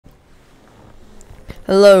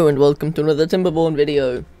Hello and welcome to another Timberborn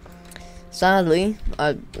video. Sadly,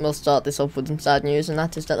 I will start this off with some sad news, and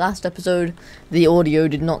that is that last episode, the audio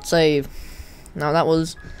did not save. Now that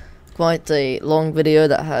was quite a long video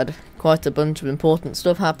that had quite a bunch of important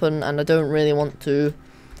stuff happen, and I don't really want to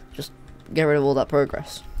just get rid of all that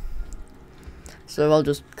progress. So I'll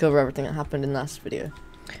just cover everything that happened in last video.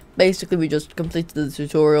 Basically, we just completed the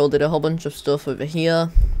tutorial, did a whole bunch of stuff over here.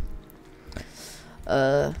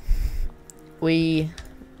 We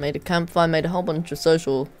made a campfire, made a whole bunch of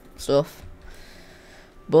social stuff,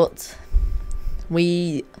 but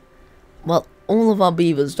all of our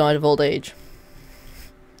beavers died of old age.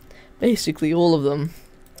 Basically all of them.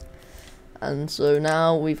 And so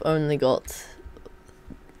now we've only got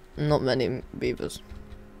not many beavers.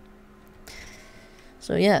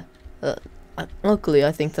 So yeah, luckily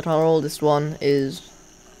I think that our oldest one is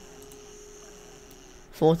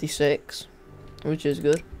 46, which is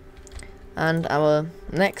good. And our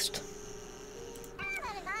next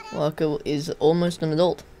worker is almost an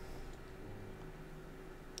adult.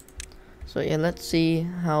 So yeah, let's see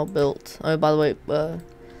how built. Oh, by the way,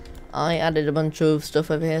 I added a bunch of stuff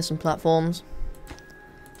over here, some platforms,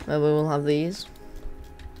 where we will have these.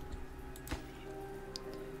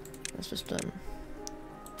 Let's just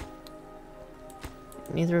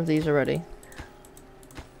neither of these are ready,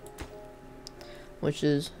 which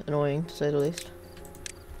is annoying to say the least.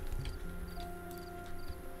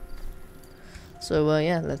 So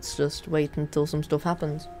yeah, let's just wait until some stuff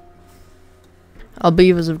happens. Our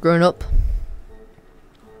beavers have grown up.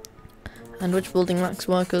 And which building lacks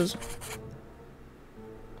workers?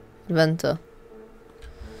 Inventor.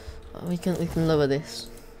 We can lower this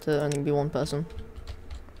to only be one person.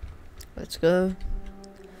 Let's go.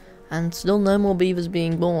 And still no more beavers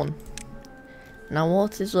being born. Now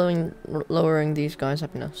what is lowering these guys'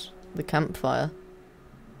 happiness? The campfire.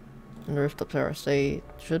 And the rooftop terrace, they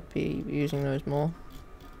should be using those more.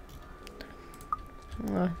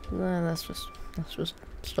 That's just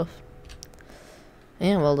stuff.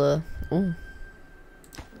 Yeah, well, ooh,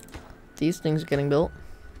 these things are getting built,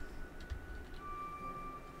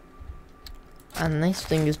 and this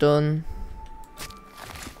thing is done.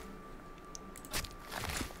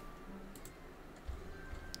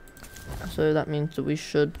 So that means that we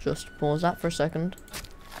should just pause that for a second.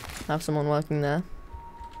 Have someone working there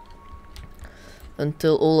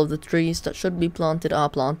until all of the trees that should be planted are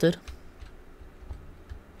planted.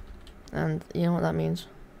 And you know what that means?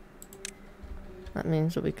 That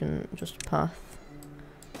means that we can just path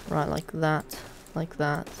right like that, like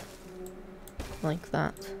that, like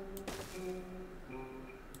that.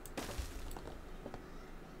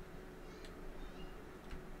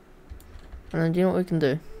 And then do you know what we can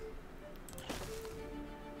do?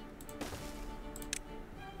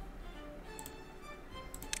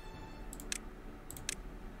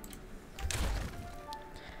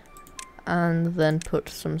 And then put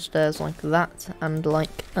some stairs like that and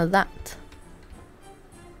like that.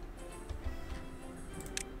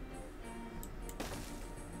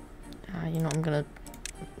 You know, I'm gonna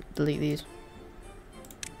delete these.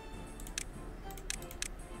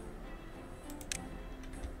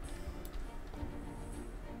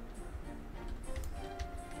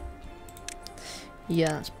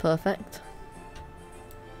 Yeah, that's perfect.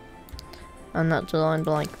 And that's aligned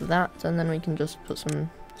like that, and then we can just put some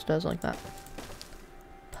stairs like that.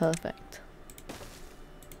 Perfect.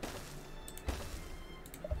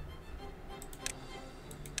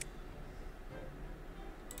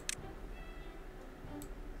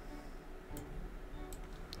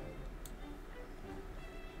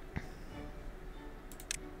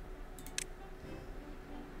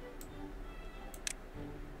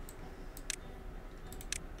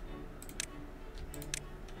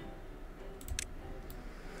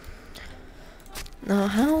 Now,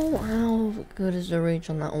 how good is the reach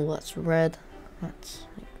on that? Oh, that's red. That's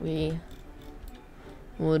like, we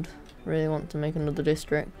would really want to make another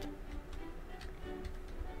district.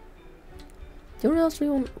 Do you know what else we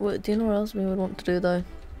want? Do you know what else we would want to do though?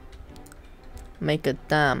 Make a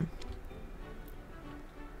dam.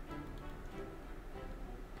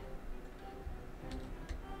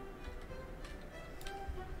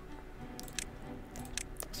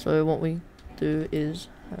 So what we do is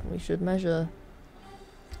we should measure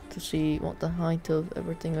to see what the height of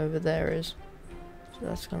everything over there is. So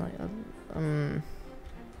that's kind of like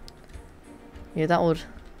yeah, that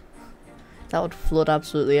would flood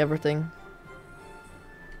absolutely everything.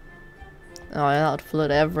 Oh yeah, that would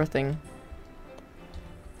flood everything.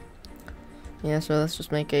 Yeah, so let's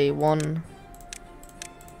just make a one.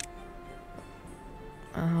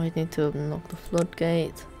 I need to unlock the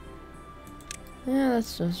floodgate. Yeah,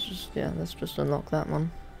 let's just unlock that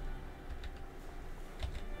one.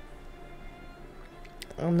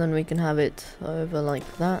 And then we can have it over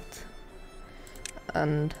like that.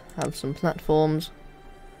 And have some platforms.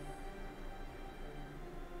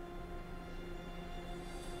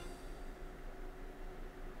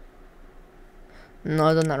 No,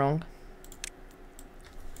 I've done that wrong.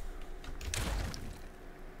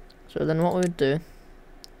 So then what we would do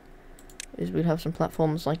is we'd have some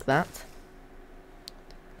platforms like that.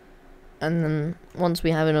 And then once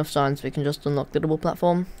we have enough signs, we can just unlock the double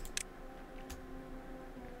platform.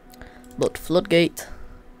 But floodgate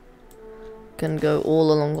can go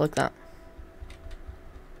all along like that.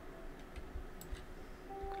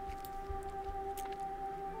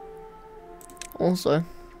 Also,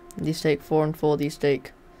 these take 4 and 4, these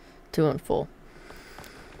take 2 and 4.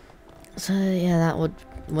 So yeah, that would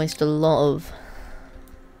waste a lot of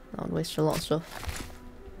stuff.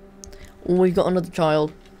 Oh, we got another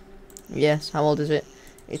child. Yes, how old is it?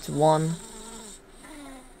 It's 1.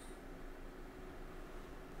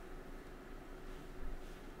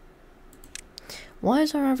 Why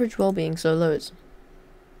is our average well-being so low?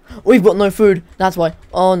 We've got no food. That's why.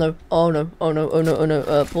 Oh no. Oh no. Oh no. Oh no. Oh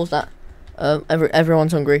no. Pause that.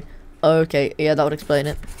 Everyone's hungry. Okay. Yeah, that would explain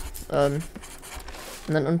it. And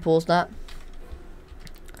then unpause that.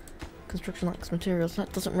 Construction lacks materials.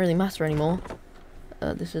 That doesn't really matter anymore.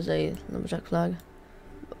 This is a lumberjack flag.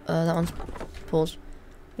 That one's paused.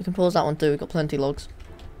 We can pause that one too. We've got plenty of logs.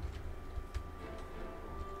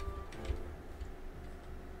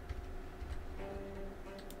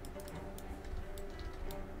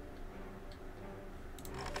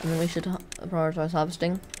 And then we should prioritize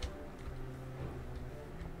harvesting.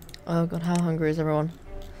 Oh god, how hungry is everyone?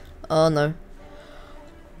 Oh no.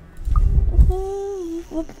 Oh,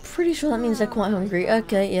 I'm pretty sure that means they're quite hungry.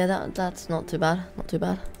 Okay, yeah, that's not too bad. Not too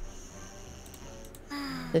bad.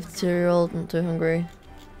 52-year-old, not too hungry.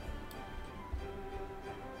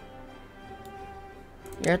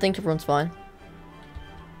 Yeah, I think everyone's fine.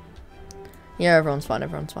 Yeah, everyone's fine,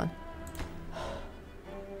 everyone's fine.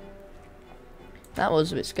 That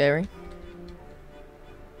was a bit scary.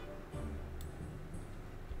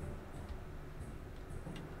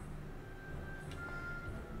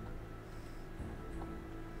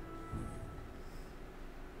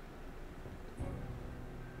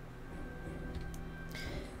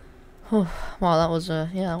 Oh, wow, that was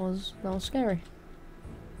yeah, that was scary.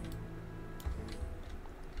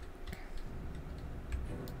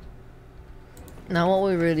 Now what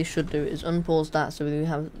we really should do is unpause that so we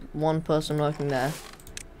have one person working there.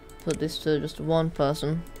 Put this to just one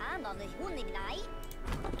person.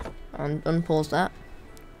 And unpause that.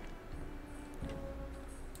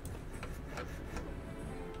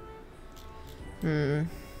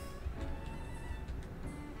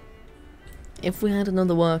 If we had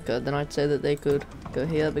another worker, then I'd say that they could go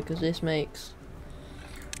here because this makes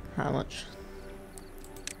how much?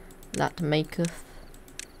 That maketh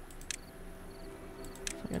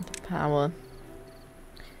power.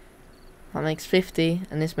 That makes 50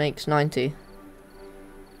 and this makes 90.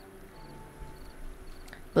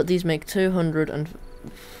 But these make 200 and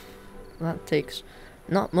that takes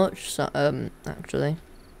not much, so, actually.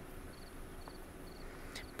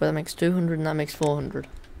 But that makes 200 and that makes 400.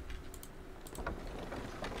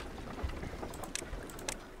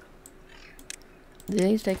 Do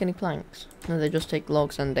these take any planks? No, they just take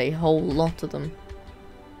logs and a whole lot of them.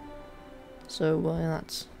 So,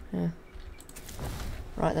 that's, yeah.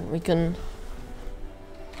 Right, then we can...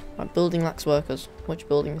 Right, building lacks workers. Which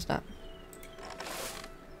building is that?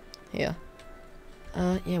 Here.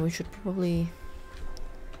 Yeah, we should probably...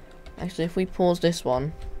 Actually, if we pause this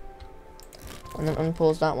one, and then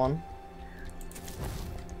unpause that one.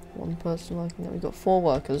 One person working there. We've got 4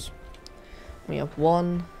 workers. We have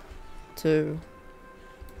 1, 2...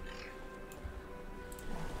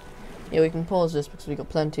 Yeah, we can pause this because we've got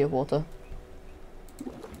plenty of water.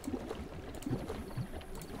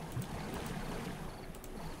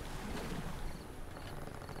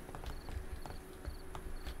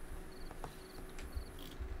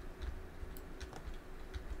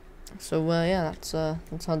 So yeah, that's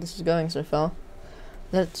how this is going so far.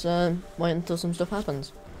 Let's wait until some stuff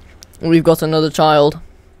happens. We've got another child.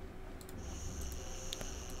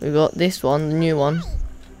 We've got this one, the new one.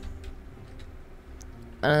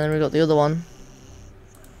 And then we got the other one,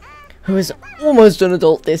 who is almost an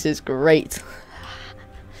adult. This is great.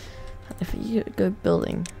 If you go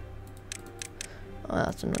building, oh,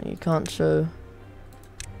 that's annoying. You can't show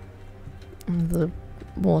the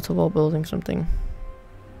water while building something.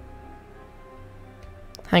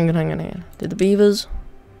 Hang on. Did the beavers?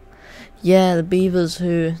 Yeah, the beavers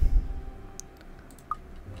who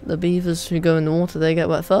the beavers who go in the water, they get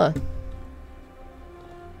wet fur.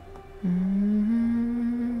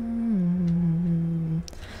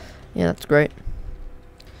 Yeah, that's great.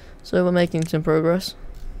 So we're making some progress.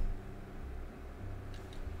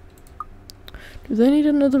 Do they need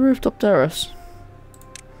another rooftop terrace?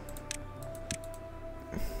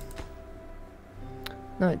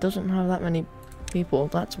 No, it doesn't have that many people.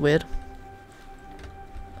 That's weird.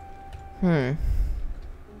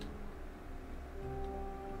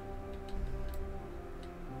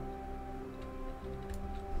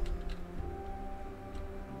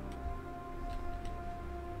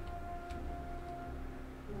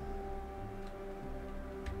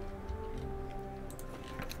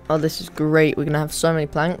 Oh, this is great. We're gonna have so many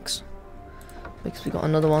planks because we got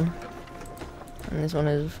another one, and this one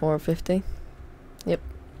is 450. Yep.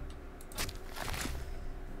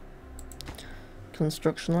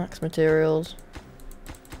 Construction lacks materials.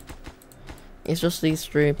 It's just these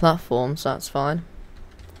 3 platforms. That's fine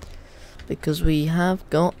because we have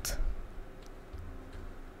got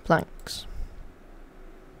planks.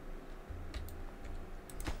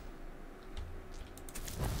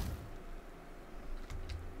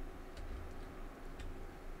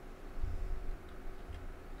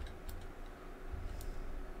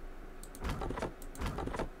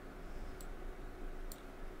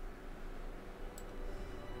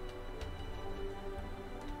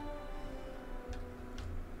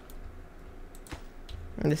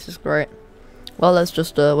 This is great. Well, let's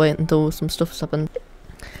just wait until some stuff has happened.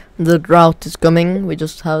 The drought is coming. We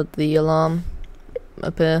just had the alarm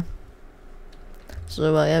appear.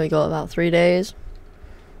 So yeah, we got about 3 days,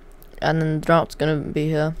 and then the drought's gonna be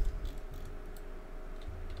here.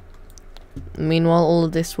 Meanwhile, all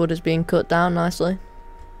of this wood is being cut down nicely.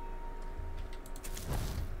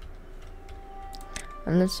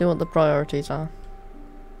 And let's see what the priorities are.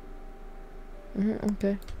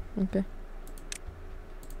 Okay.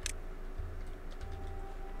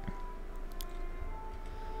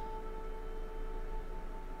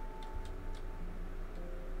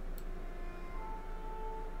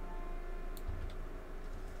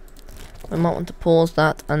 I might want to pause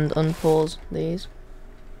that and unpause these.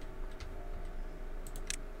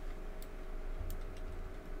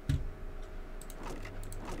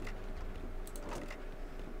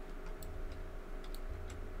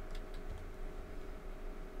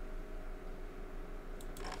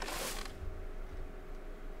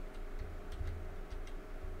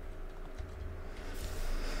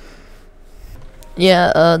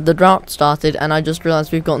 Yeah, the drought started and I just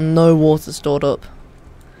realised we've got no water stored up.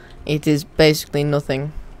 It is basically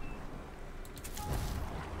nothing.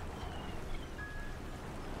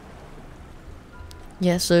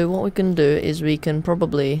 Yeah, so what we can do is we can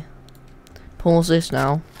probably pause this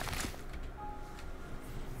now.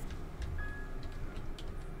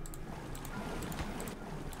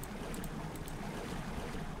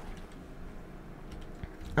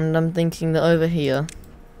 And I'm thinking that over here,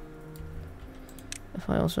 if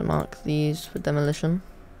I also mark these for demolition,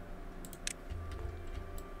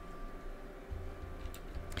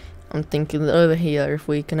 I'm thinking that over here, if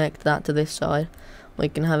we connect that to this side, we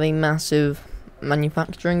can have a massive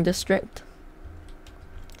manufacturing district.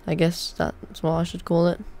 I guess that's what I should call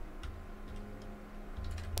it.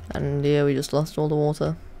 And yeah, we just lost all the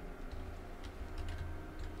water.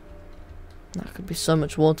 That could be so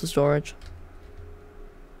much water storage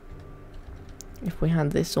if we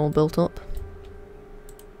had this all built up.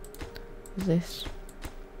 This.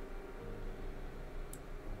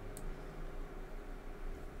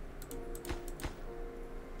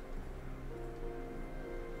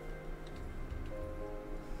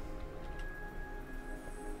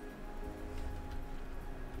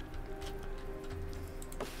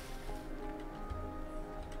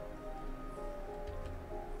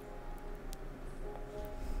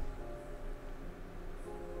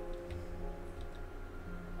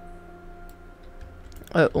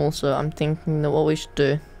 Oh, also, I'm thinking that what we should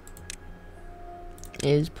do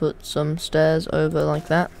is put some stairs over like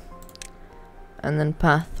that, and then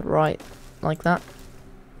path right like that.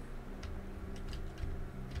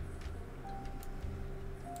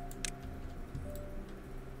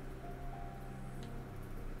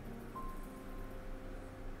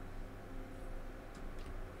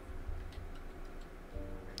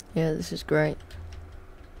 Yeah, this is great.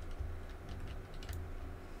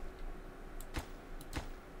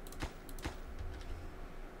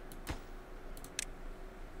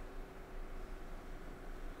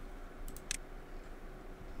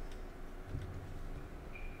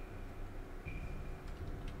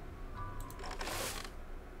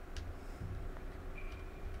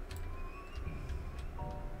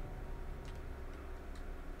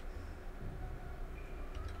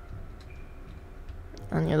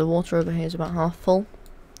 And yeah, the water over here is about half full.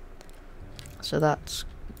 So that's,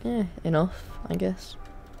 yeah, enough, I guess.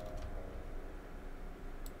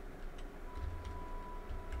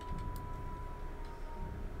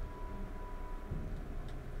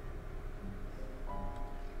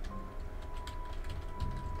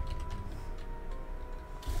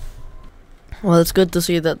 Well, it's good to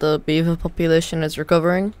see that the beaver population is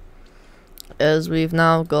recovering, as we've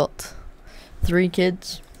now got 3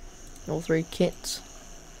 kids, or 3 kits,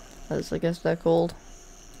 as I guess they're called.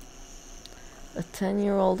 A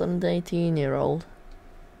 10-year-old and an 18-year-old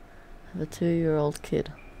have a 2-year-old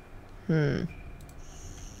kid. And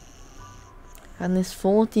this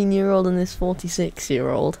 14-year-old and this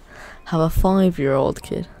 46-year-old have a 5-year-old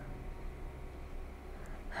kid.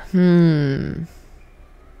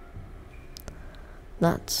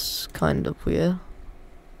 That's kind of weird.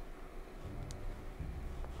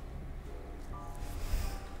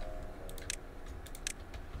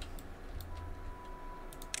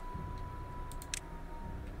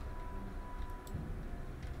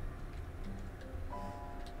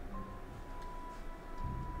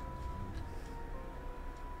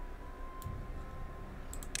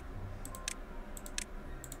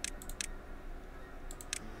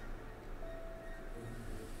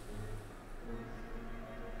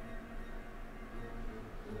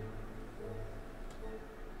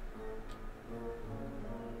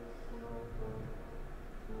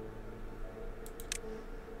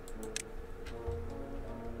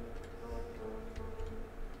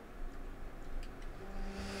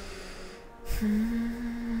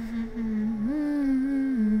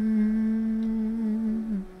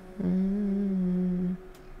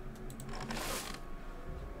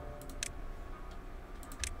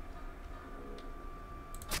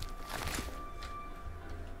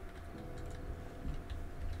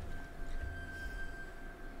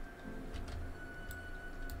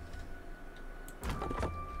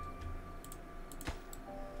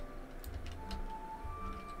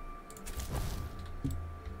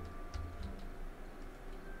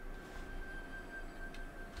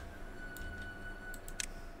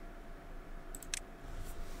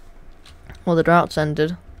 Well, the drought's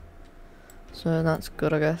ended, so that's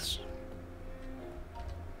good, I guess.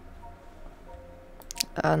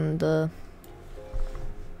 And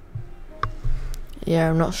yeah,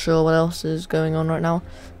 I'm not sure what else is going on right now.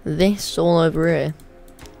 This all over here,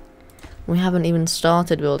 we haven't even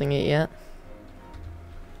started building it yet.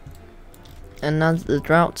 And as the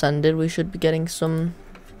drought's ended, we should be getting some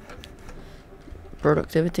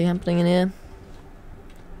productivity happening in here.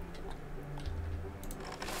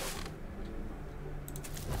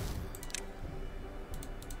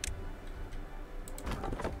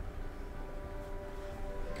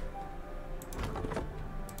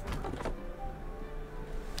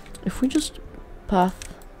 If we just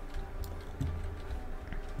path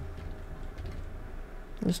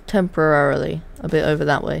just temporarily a bit over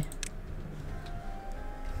that way.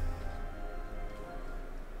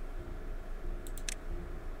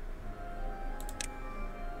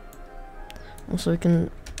 Also, we can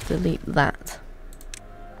delete that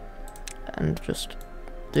and just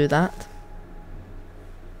do that.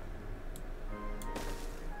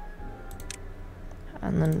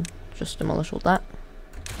 And then just demolish all that.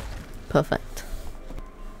 Perfect.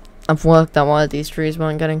 I've worked out why these trees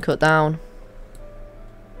weren't getting cut down.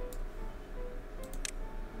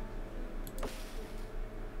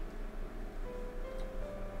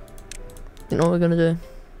 You know what we're gonna do?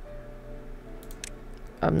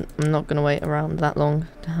 I'm not gonna wait around that long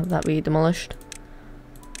to have that be demolished.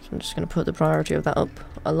 So I'm just gonna put the priority of that up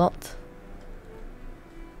a lot.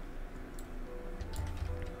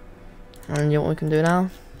 And you know what we can do now?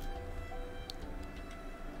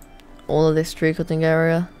 All of this tree cutting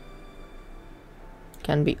area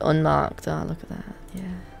can be unmarked. Ah, look at that.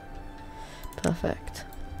 Yeah. Perfect.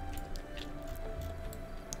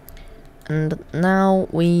 And now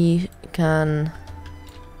we can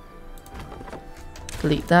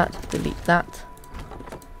delete that,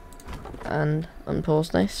 and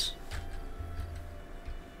unpause this.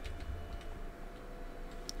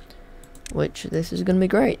 Which, this is going to be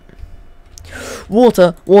great.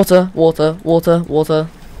 Water, water, water, water, water.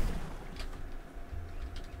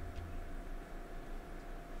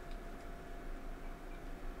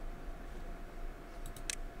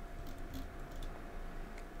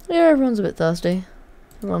 Yeah, everyone's a bit thirsty.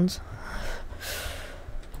 Everyone's...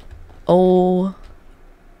 Oh...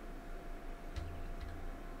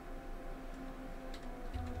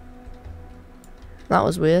 That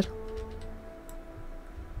was weird.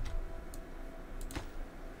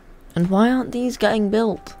 And why aren't these getting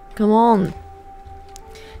built? Come on.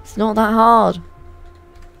 It's not that hard.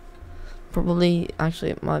 Probably,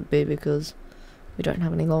 actually it might be because we don't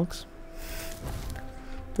have any logs.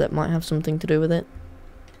 That might have something to do with it.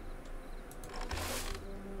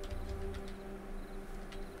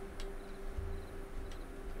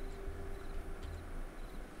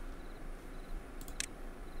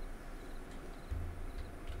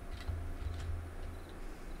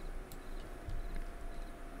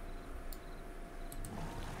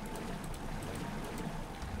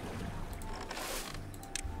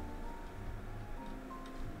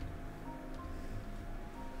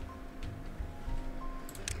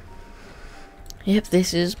 Yep,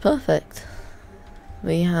 this is perfect.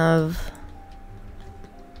 We have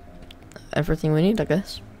everything we need, I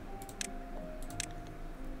guess.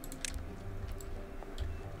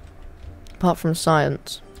 Apart from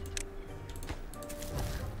science.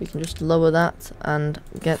 We can just lower that and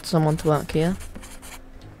get someone to work here.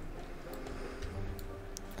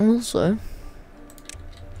 Also,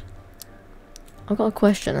 I've got a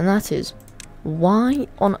question, and that is, why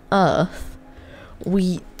on earth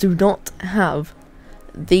we do not have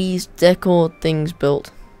these decor things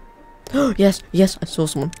built? Oh yes, yes, I saw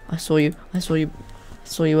someone. I saw you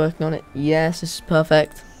working on it. Yes, this is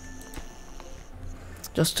perfect.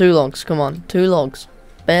 Just 2 logs, come on, 2 logs.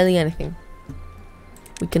 Barely anything.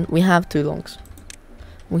 We have 2 logs.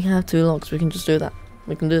 We have 2 logs, we can just do that.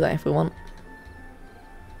 We can do that if we want.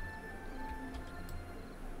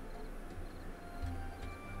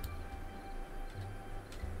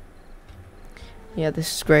 Yeah,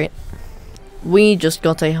 this is great. We just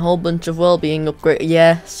got a whole bunch of well-being upgrade.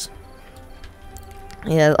 Yes.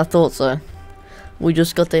 Yeah, I thought so. We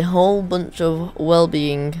just got a whole bunch of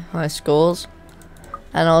well-being high scores.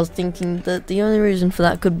 And I was thinking that the only reason for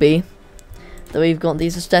that could be that we've got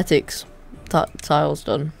these aesthetics tiles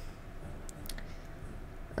done.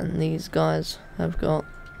 And these guys have got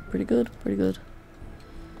pretty good.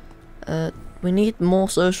 We need more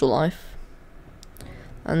social life.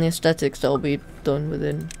 And the aesthetics that will be done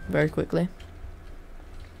within very quickly.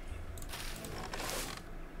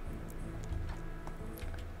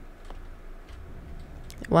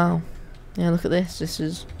 Wow. Yeah, look at this. This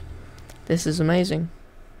is amazing.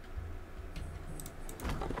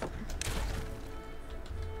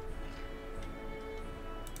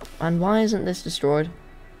 And why isn't this destroyed?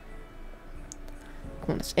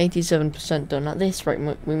 Come on, it's 87% done. At this rate,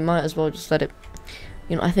 we might as well just let it.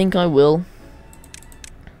 You know, I think I will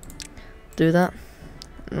do that.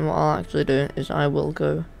 And what I'll actually do is I will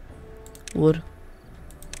go wood,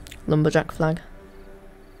 lumberjack flag.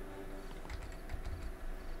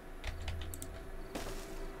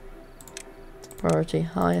 Priority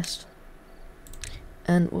highest.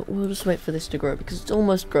 And we'll just wait for this to grow because it's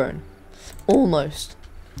almost grown. Almost.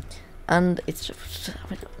 And it's just,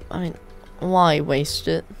 I mean, why waste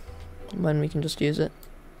it when we can just use it?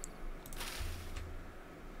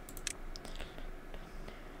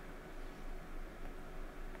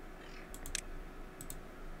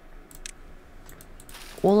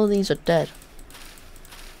 All of these are dead.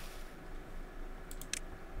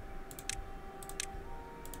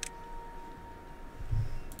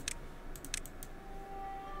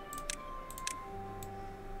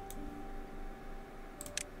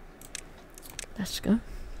 Let's go.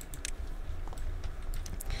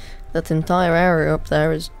 That entire area up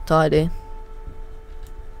there is tidy.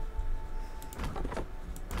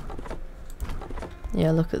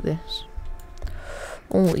 Yeah, look at this.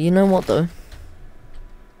 Oh, you know what though?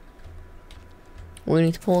 We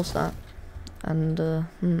need to pause that. And,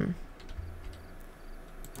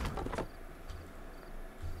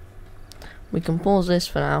 we can pause this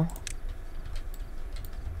for now.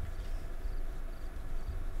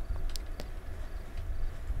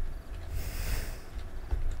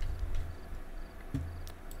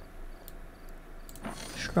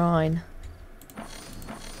 Shrine.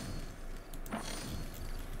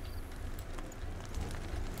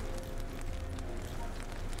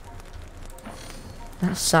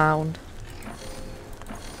 That sound.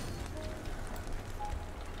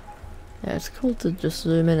 Yeah, it's cool to just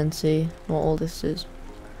zoom in and see what all this is.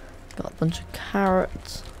 Got a bunch of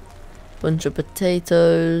carrots, bunch of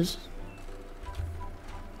potatoes,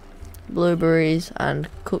 blueberries, and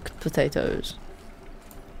cooked potatoes.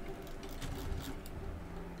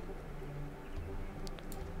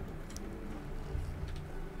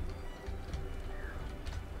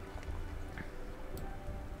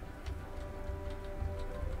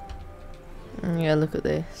 Yeah, look at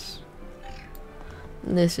this.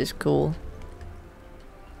 This is cool.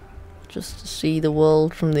 Just to see the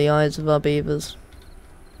world from the eyes of our beavers.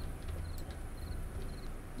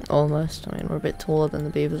 Almost. I mean, we're a bit taller than the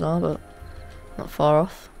beavers are, but not far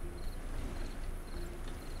off.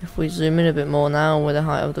 If we zoom in a bit more now with the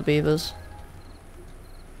height of the beavers.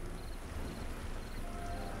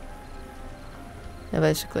 Yeah,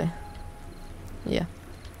 basically. Yeah.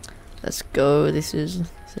 Let's go. This is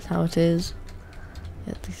how it is.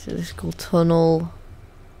 Yeah, this is this cool tunnel.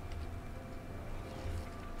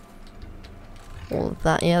 All of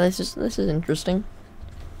that. Yeah, this is interesting.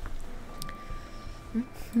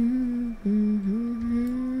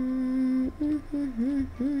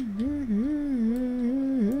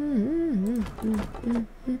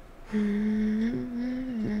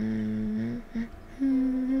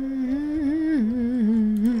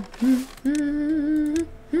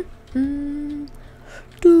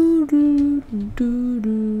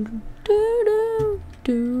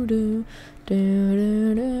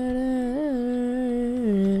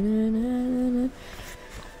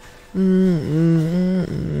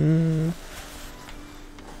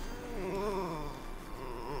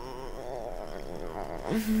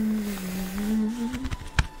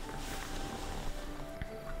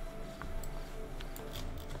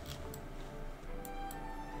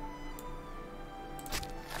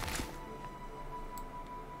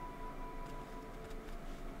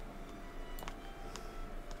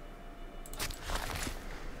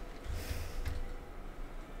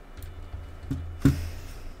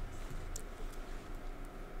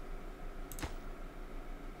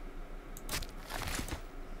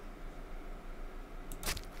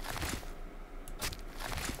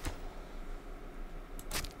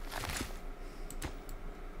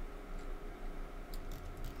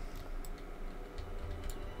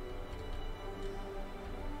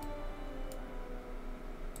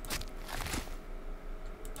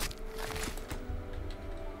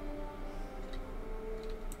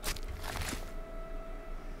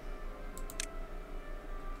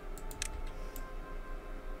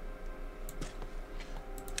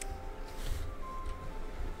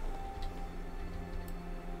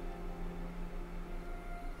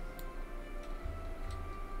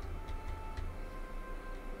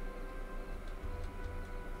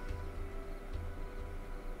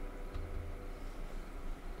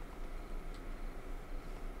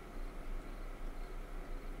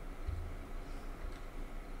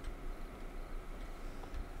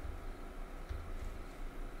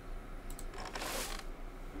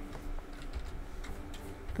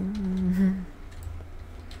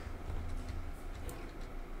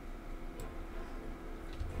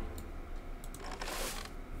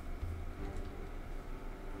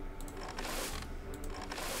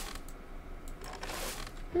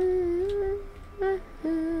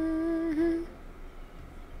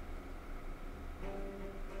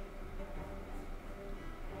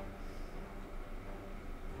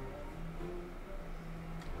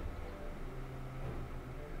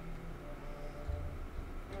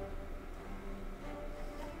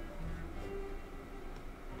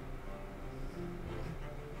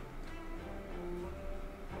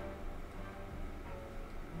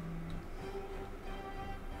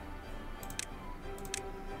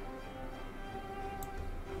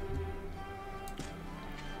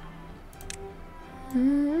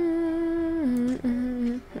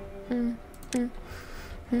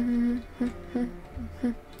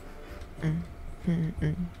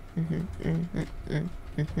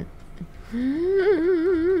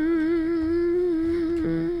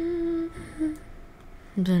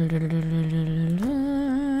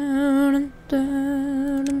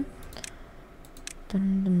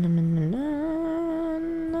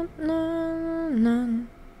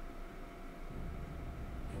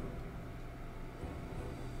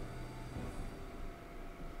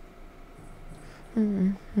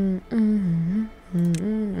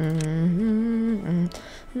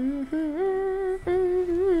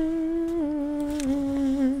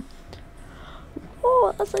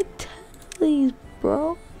 Oh, that's like 10 of these,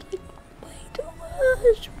 bro. Like, way too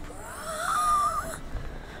much, bro.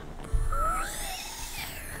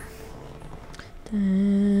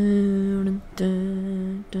 Dun,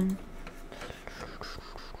 dun, dun.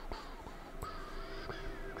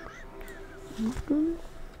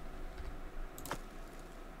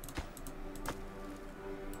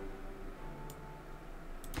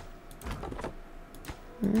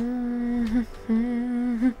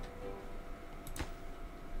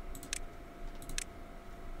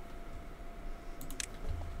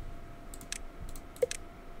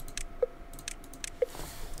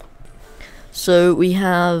 So we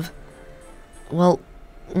have, well,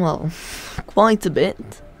 quite a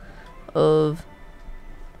bit of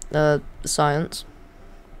science.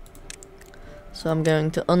 So I'm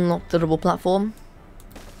going to unlock the double platform,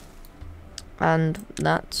 and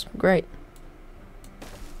that's great.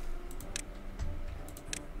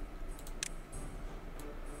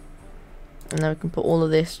 And then we can put all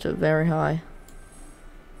of this to very high.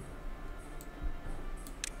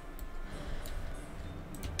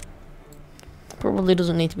 Probably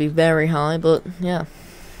doesn't need to be very high, but yeah,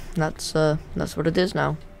 that's what it is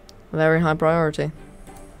now. Very high priority.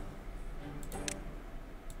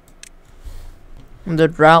 The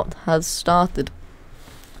drought has started,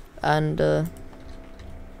 and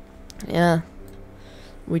yeah,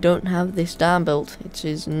 we don't have this dam built. It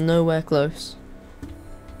is nowhere close.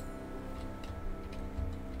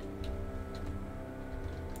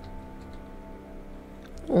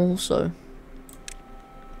 Also,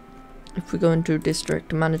 if we go into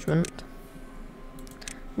district management,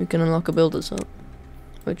 we can unlock a builder's hut,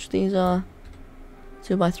 which these are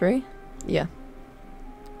 2x3. Yeah.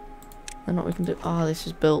 And what we can do? Ah, this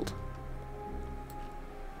is built.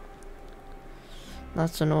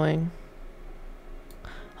 That's annoying.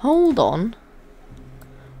 Hold on.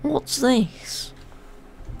 What's this?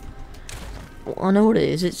 Well, I know what it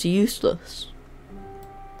is. It's useless.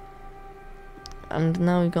 And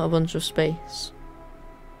now we've got a bunch of space.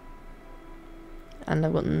 And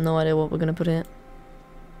I've got no idea what we're gonna put in it.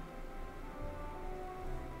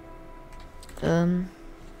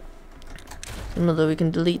 Another, we can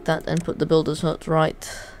delete that and put the builder's hut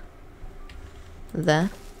right there.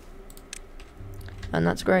 And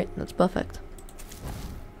that's great. That's perfect.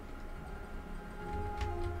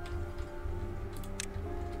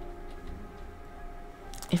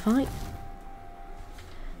 If I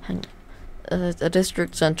hang a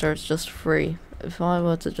district center, it's just free. If I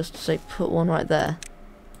were to just say put one right there,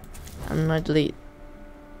 and then I delete,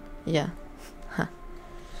 yeah,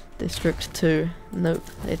 district 2. Nope,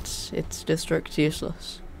 it's district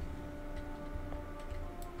useless.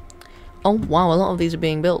 Oh wow, a lot of these are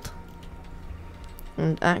being built.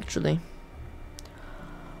 And actually,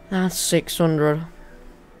 that's 600.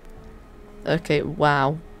 Okay,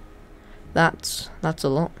 wow, that's a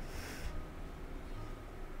lot.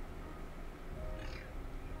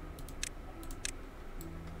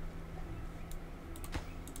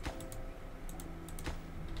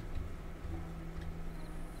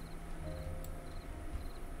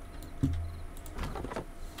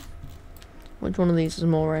 Which one of these is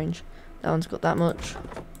more range? That one's got that much.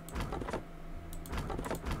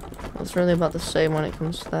 Well, it's really about the same when it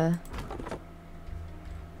comes to there.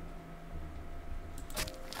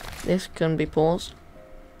 This can be paused.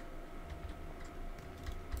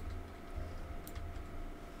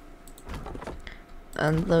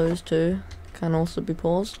 And those two can also be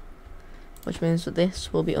paused. Which means that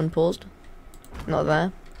this will be unpaused. Not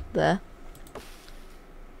there. There.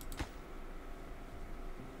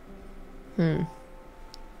 I'm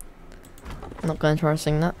not going to try to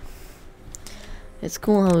sing that. It's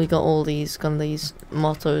cool how we got all these kind of these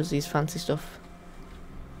mottos, these fancy stuff.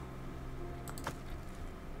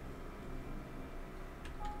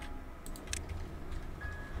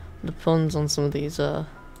 The puns on some of these I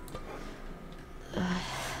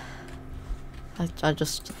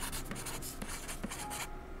just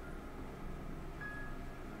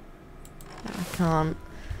I can't.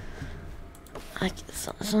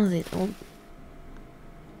 Some of these old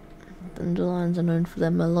dandelions are known for their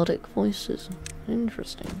melodic voices.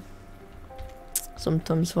 Interesting.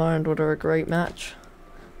 Sometimes fire and water are a great match.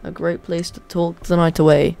 A great place to talk the night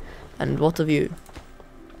away. And what of you?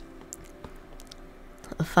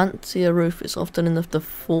 A fancier roof is often enough to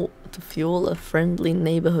fuel a friendly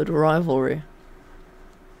neighborhood rivalry.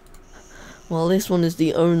 Well, this one is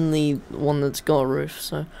the only one that's got a roof,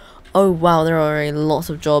 so... Oh wow, there are a lot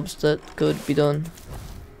of jobs that could be done.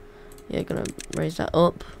 Yeah, gonna raise that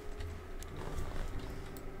up.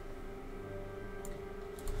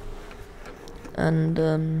 And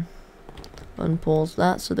unpause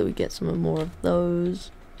that so that we get some more of those.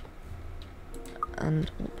 And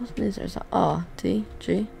what button is there? Is that R, T,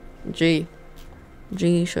 G? G.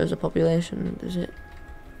 G shows a population, is it?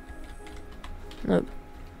 Nope.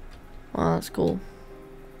 Wow, that's cool.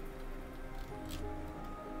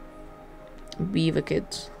 Beaver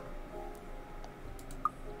kids.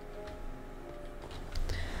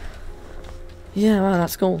 Yeah, wow,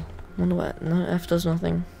 that's cool. Wonder what? No, F does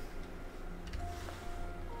nothing.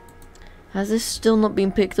 Has this still not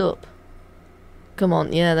been picked up? Come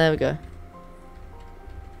on, yeah, there we go.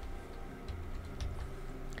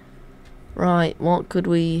 Right, what could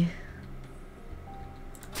we...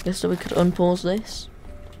 Guess that we could unpause this.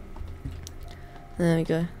 There we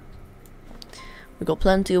go. We've got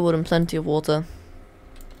plenty of wood and plenty of water.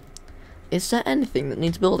 Is there anything that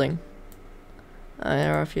needs building?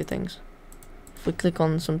 There are a few things. If we click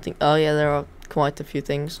on something... Oh yeah, there are quite a few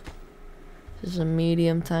things. This is a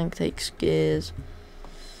medium tank, takes gears.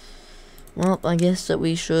 Well, I guess that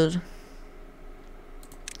we should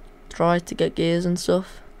try to get gears and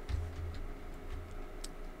stuff.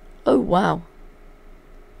 Oh wow.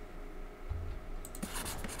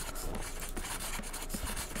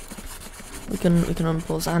 We can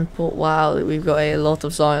unpause and put. Wow, we've got a lot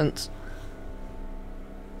of science.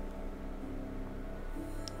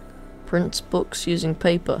 Prints books using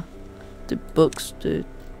paper. What do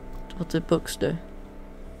books do?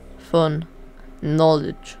 Fun,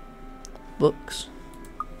 knowledge, books.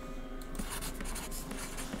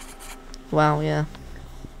 Wow, yeah.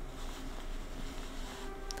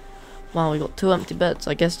 Wow, we got 2 empty beds.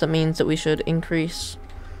 I guess that means that we should increase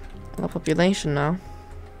our population now.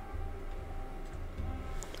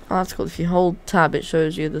 Oh, that's cool. If you hold tab, it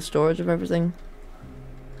shows you the storage of everything.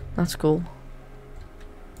 That's cool.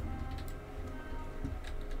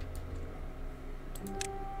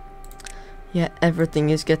 Yeah, everything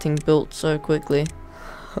is getting built so quickly.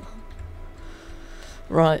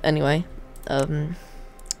 Right, anyway.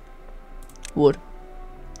 Wood.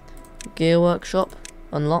 Gear workshop.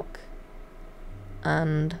 Unlock.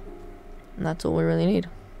 And that's all we really need.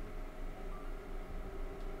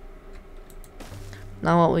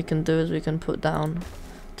 Now what we can do is we can put down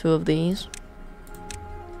 2 of these.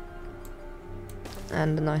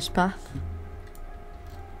 And a nice path.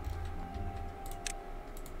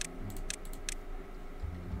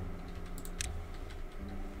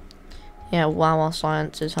 Yeah, wow, our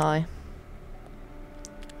science is high.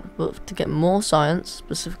 But to get more science,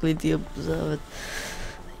 specifically the observer...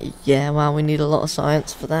 Yeah, wow, we need a lot of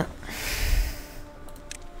science for that.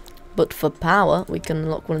 But for power, we can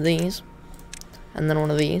unlock one of these. And then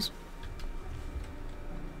one of these.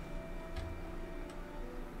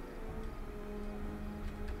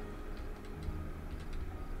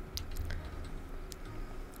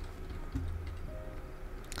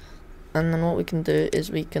 And then what we can do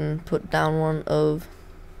is we can put down one of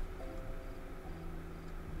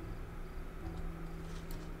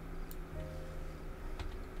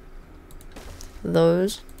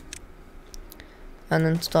those, and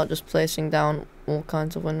then start just placing down all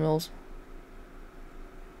kinds of windmills.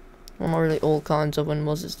 Well, not really all kinds of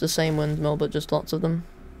windmills, it's the same windmill but just lots of them.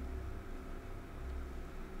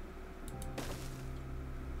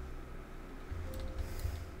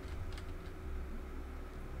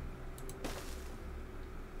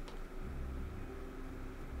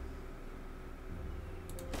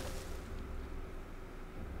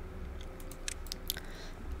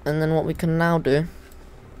 And then what we can now do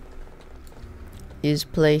is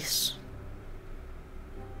place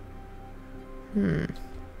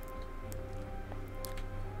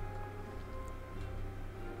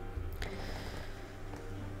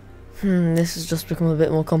this has just become a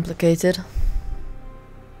bit more complicated.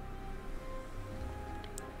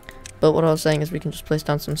 But what I was saying is we can just place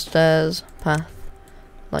down some stairs, path,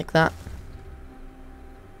 like that.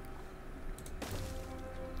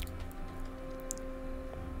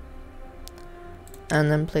 And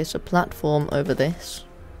then place a platform over this.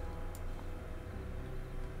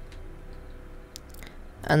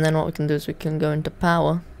 And then what we can do is we can go into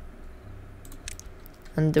power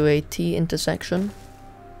and do a T intersection.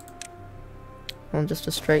 Or just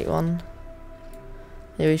a straight one.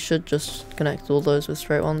 Yeah, we should just connect all those with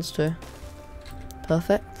straight ones too.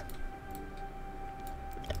 Perfect.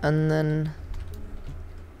 And then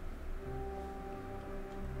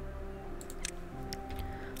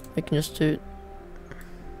we can just do...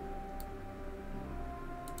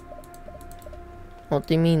 What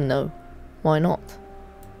do you mean no? Why not?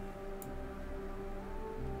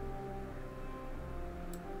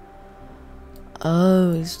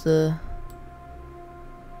 Oh, is the...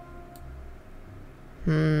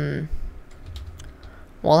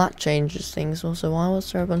 Well, that changes things. Also, why was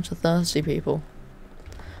there a bunch of thirsty people?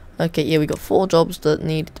 Okay, yeah, we got 4 jobs that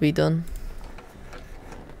need to be done.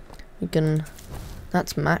 We can...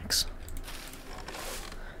 That's max.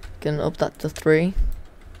 We can up that to 3.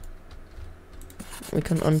 We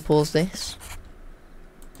can unpause this.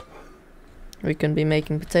 We can be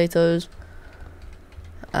making potatoes.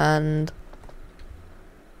 And...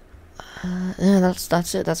 yeah,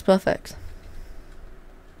 that's it. That's perfect.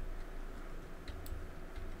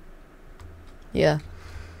 Yeah.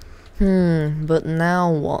 But now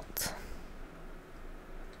what?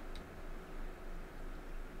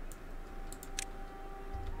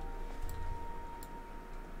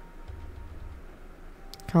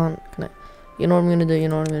 Can't connect. You know what I'm gonna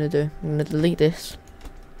do, I'm gonna delete this.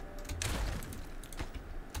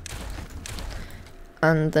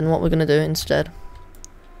 And then what we're gonna do instead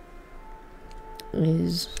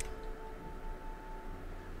is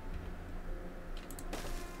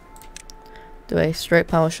do a straight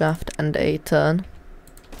power shaft and a turn.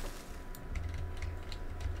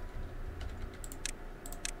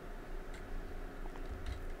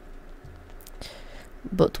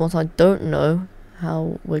 But what I don't know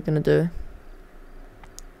how we're gonna do.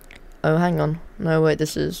 Oh, hang on. No, wait,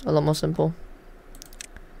 this is a lot more simple.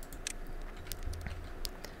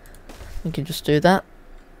 We can just do that.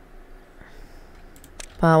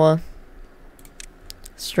 Power.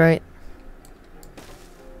 Straight.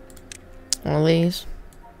 One of these.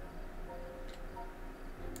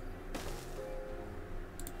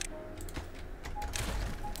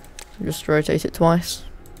 Just rotate it twice.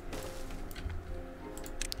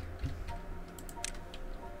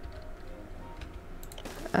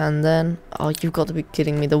 And then, oh, you've got to be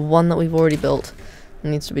kidding me. The one that we've already built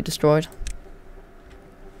needs to be destroyed.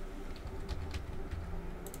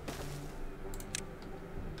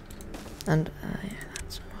 And, yeah,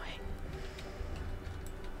 that's annoying.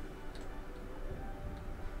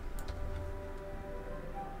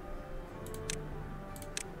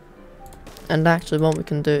 And actually what we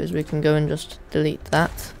can do is we can go and just delete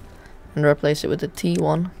that and replace it with a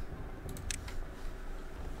T1.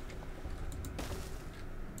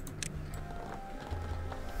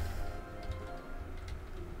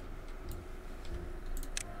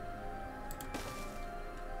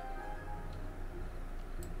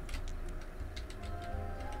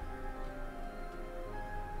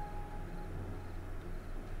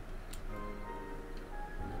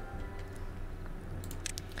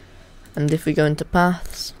 And if we go into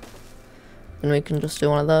paths, then we can just do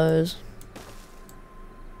one of those.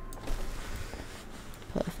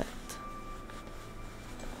 Perfect.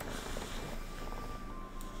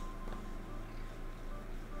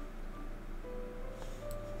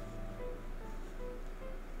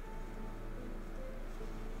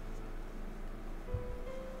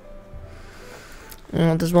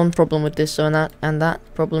 Well, there's one problem with this, and that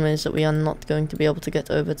problem is that we are not going to be able to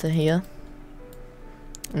get over to here.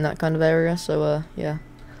 In that kind of area, so yeah,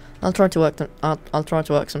 I'll try to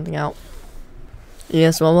work something out.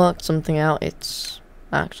 Yeah, so I worked something out. It's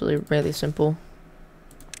actually really simple.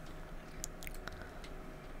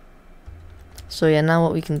 So yeah, now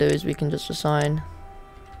what we can do is we can just assign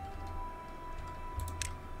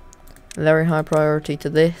very high priority to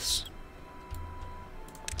this,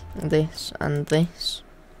 this, and this,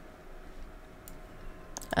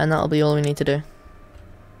 and that'll be all we need to do.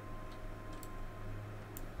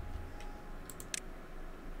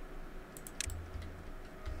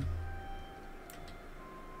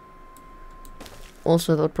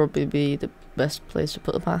 Also, that'll probably be the best place to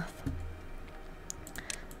put a path.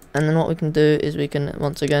 And then what we can do is we can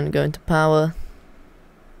once again go into power.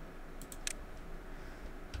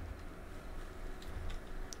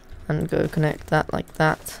 And go connect that like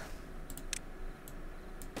that.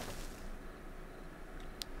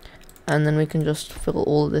 And then we can just fill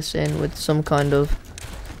all of this in with some kind of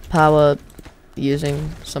power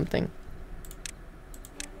using something.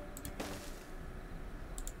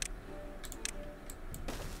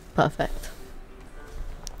 Perfect.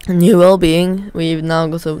 New well-being. We've now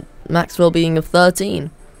got a max well-being of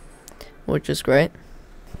 13, which is great.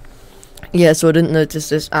 Yeah, so I didn't notice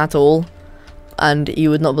this at all, and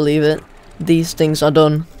you would not believe it. These things are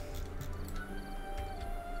done.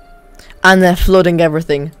 And they're flooding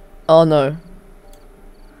everything. Oh no.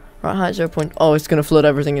 Right, height 0. Oh, it's gonna flood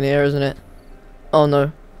everything in here, isn't it? Oh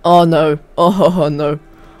no. Oh no. Oh no.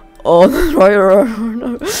 Oh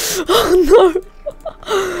no. Oh no.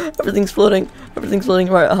 Everything's flooding. Everything's flooding.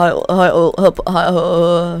 Right,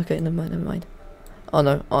 okay, never mind. Oh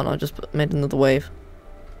no, I just made another wave.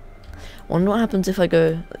 Wonder what happens if I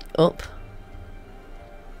go up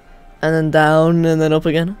and then down and then up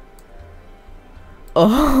again.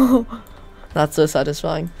 Oh, that's so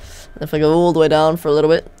satisfying. And if I go all the way down for a little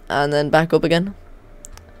bit and then back up again.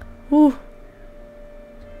 Whew.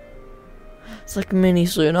 It's like a mini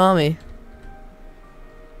tsunami.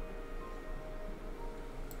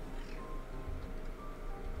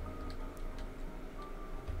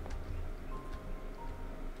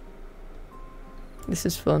 This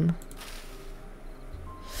is fun.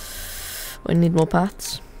 We need more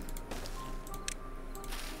paths.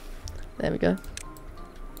 There we go.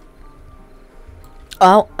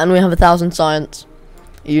 Oh, and we have 1,000 science.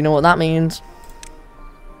 You know what that means.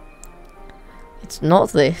 It's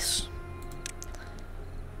not this.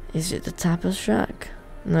 Is it the Tapas Shack?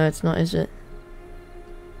 No, it's not, is it?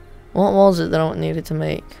 What was it that I needed to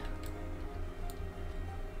make?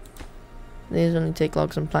 These only take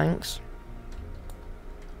logs and planks.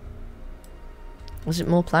 Was it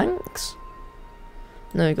more planks?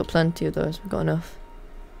 No, we got plenty of those. We've got enough.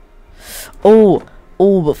 But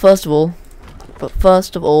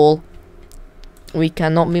first of all, we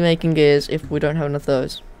cannot be making gears if we don't have enough of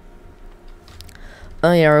those.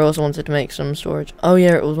 Oh yeah, I also wanted to make some storage. Oh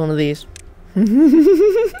yeah, it was one of these.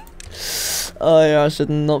 Oh yeah, I should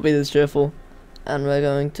not be this cheerful. And we're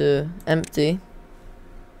going to empty.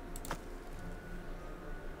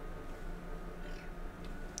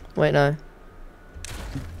 Wait, no.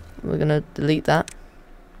 We're gonna delete that.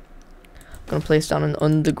 Gonna place down an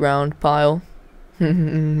underground pile.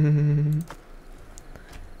 And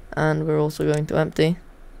we're also going to empty.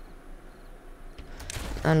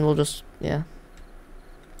 And we'll just, yeah.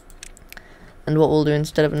 And what we'll do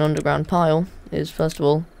instead of an underground pile is, first of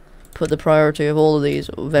all, put the priority of all of these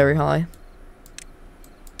very high.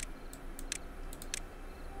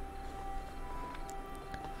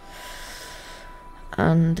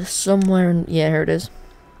 And somewhere in, yeah, here it is.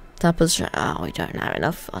 Tappers, oh, we don't have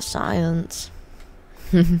enough for science.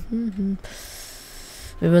 We've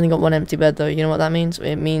only got one empty bed though, you know what that means?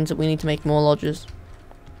 It means that we need to make more lodges.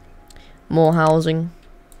 More housing.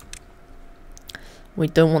 We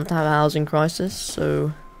don't want to have a housing crisis,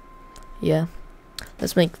 so yeah.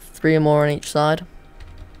 Let's make 3 or more on each side.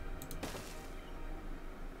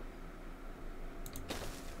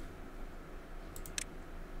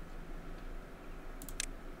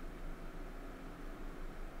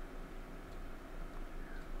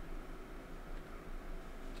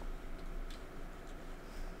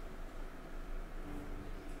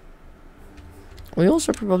 We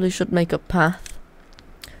also probably should make a path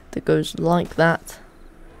that goes like that.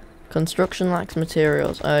 Construction lacks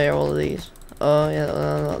materials. Oh yeah, all of these. Oh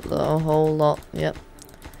yeah, a whole lot. Yep.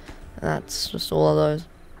 That's just all of those.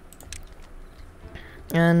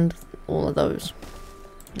 And all of those.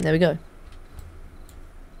 There we go.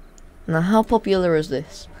 Now how popular is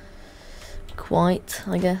this? Quite,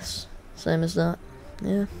 I guess. Same as that.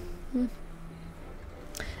 Yeah.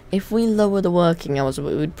 If we lower the working hours,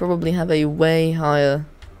 we would probably have a way higher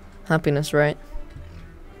happiness rate.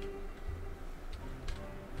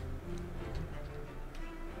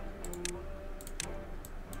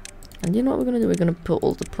 And you know what we're going to do? We're going to put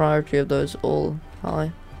all the priority of those all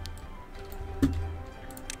high.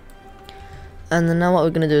 And then now what we're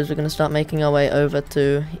going to do is we're going to start making our way over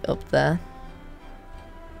to up there.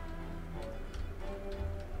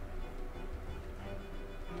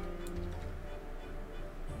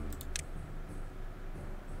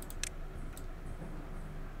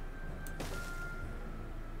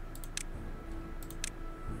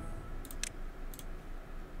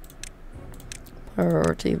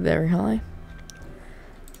 Priority very high.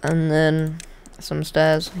 And then some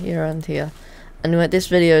stairs here and here. Anyway, this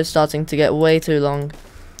video is starting to get way too long,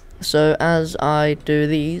 so as I do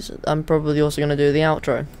these, I'm probably also going to do the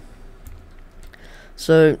outro.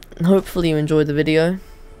 So hopefully you enjoyed the video,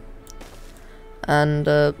 and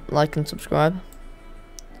like and subscribe.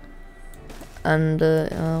 And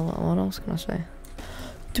what else can I say?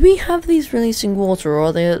 Do we have these releasing water, or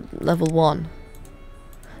are they at level 1?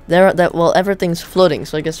 They're at that, well, everything's flooding,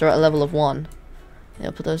 so I guess they're at a level of 1. Yeah,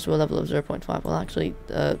 put those to a level of 0.5. We'll actually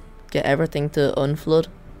get everything to unflood.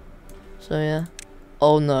 So yeah.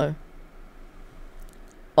 Oh no.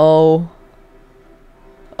 Oh.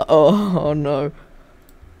 Oh no.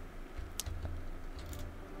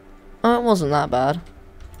 Oh, it wasn't that bad.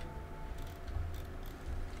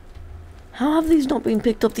 How have these not been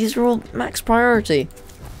picked up? These are all max priority.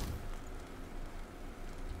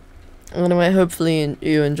 Anyway, hopefully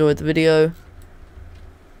you enjoyed the video.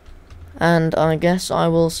 And I guess I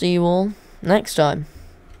will see you all next time.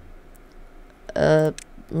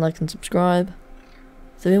 Like and subscribe.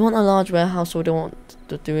 Do we want a large warehouse, or do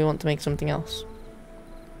we want to make something else?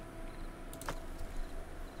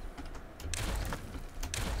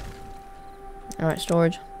 Alright,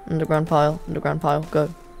 storage, underground pile,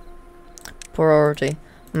 go. Priority,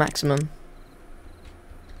 maximum.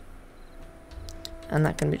 And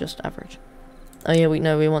that can be just average. Oh yeah,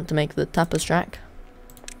 we want to make the tapper's shack,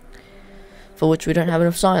 for which we don't have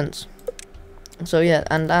enough science. So yeah,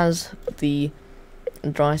 and as the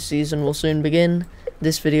dry season will soon begin,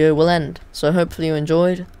 this video will end. So hopefully you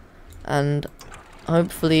enjoyed, and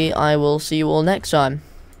hopefully I will see you all next time.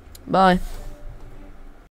 Bye.